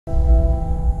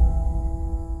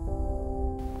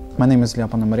My name is Illia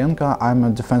Ponomarenko. I'm a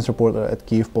defense reporter at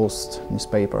Kyiv Post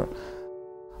newspaper.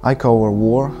 I cover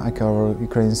war, I cover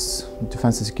Ukraine's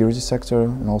defense and security sector,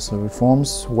 and also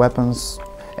reforms, weapons,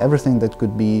 everything that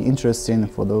could be interesting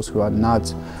for those who are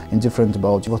not indifferent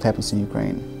about what happens in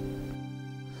Ukraine.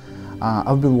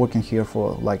 I've been working here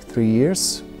for like 3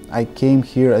 years. I came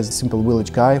here as a simple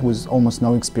village guy with almost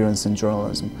no experience in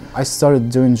journalism. I started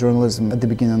doing journalism at the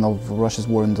beginning of Russia's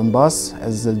war in Donbas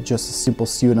as just a simple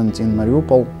student in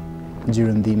Mariupol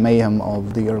during the mayhem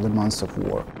of the early months of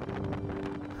war.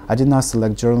 I did not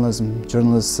select journalism,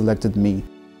 journalists selected me.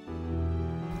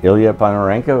 Illia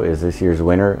Ponomarenko is this year's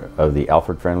winner of the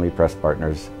Alfred Friendly Press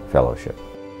Partners Fellowship.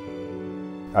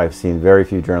 I've seen very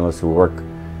few journalists who work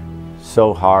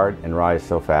so hard and rise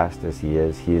so fast as he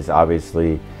is. He is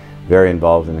obviously very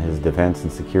involved in his defense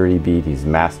and security beat. He's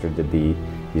mastered the beat.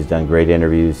 He's done great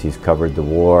interviews. He's covered the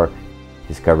war.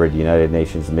 He's covered United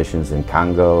Nations missions in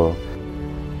Congo.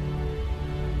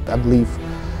 I believe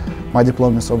my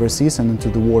deployments overseas and into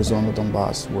the war zone of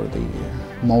Donbas were the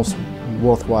most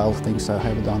worthwhile things I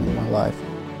have done in my life.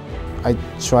 I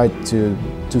tried to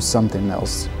do something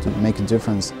else, to make a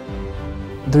difference.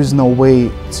 There is no way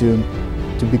to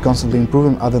be constantly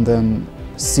improving other than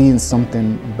seeing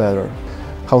something better,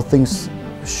 how things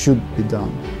should be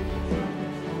done.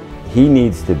 He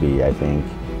needs to be, I think,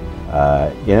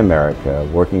 in America,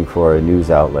 working for a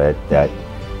news outlet that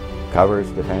covers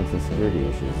defense and security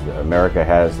issues. America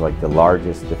has like the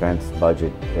largest defense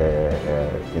budget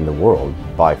in the world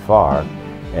by far,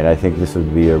 and I think this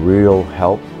would be a real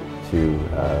help to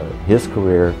his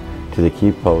career, to the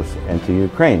Kyiv Post, and to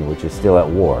Ukraine, which is still at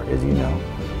war, as you know.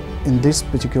 In this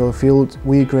particular field,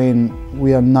 we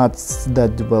are not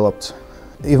that developed,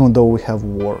 even though we have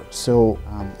war. So,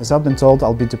 as I've been told,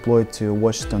 I'll be deployed to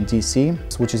Washington, D.C.,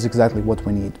 which is exactly what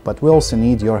we need. But we also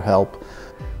need your help.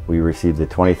 We received a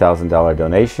 $20,000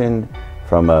 donation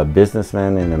from a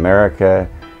businessman in America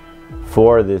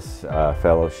for this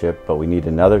fellowship, but we need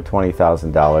another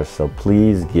 $20,000, so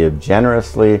please give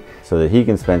generously so that he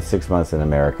can spend 6 months in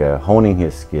America honing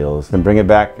his skills and bring it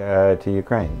back to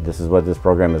Ukraine. This is what this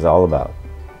program is all about.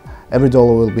 Every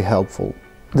dollar will be helpful.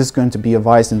 This is going to be a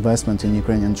wise investment in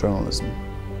Ukrainian journalism.